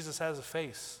face. Jesus has a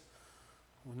face.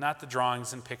 Not the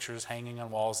drawings and pictures hanging on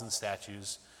walls and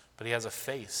statues, but he has a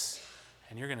face.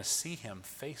 And you're going to see him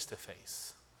face to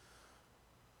face.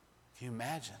 Can you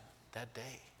imagine that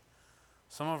day?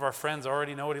 Some of our friends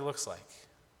already know what he looks like.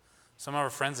 Some of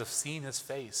our friends have seen his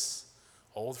face.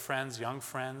 Old friends, young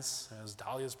friends. It was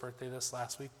Dahlia's birthday this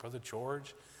last week, Brother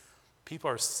George. People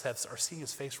are seeing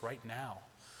his face right now.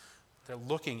 They're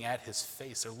looking at his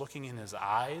face. They're looking in his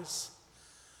eyes.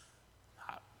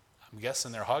 I'm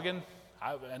guessing they're hugging.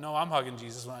 I know I'm hugging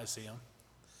Jesus when I see him.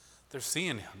 They're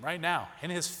seeing him right now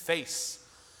in his face.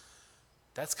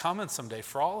 That's coming someday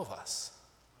for all of us.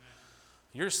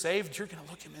 You're saved, you're going to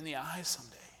look him in the eyes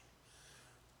someday.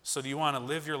 So do you want to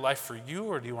live your life for you,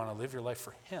 or do you want to live your life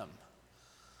for him?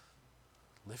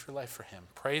 Live your life for him.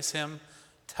 Praise him.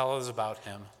 Tell us about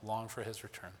him. Long for his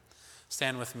return.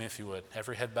 Stand with me if you would.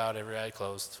 Every head bowed, every eye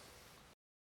closed.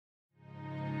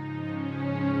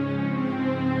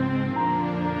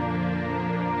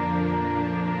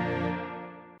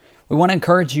 We want to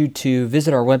encourage you to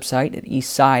visit our website at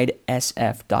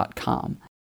eastsidesf.com.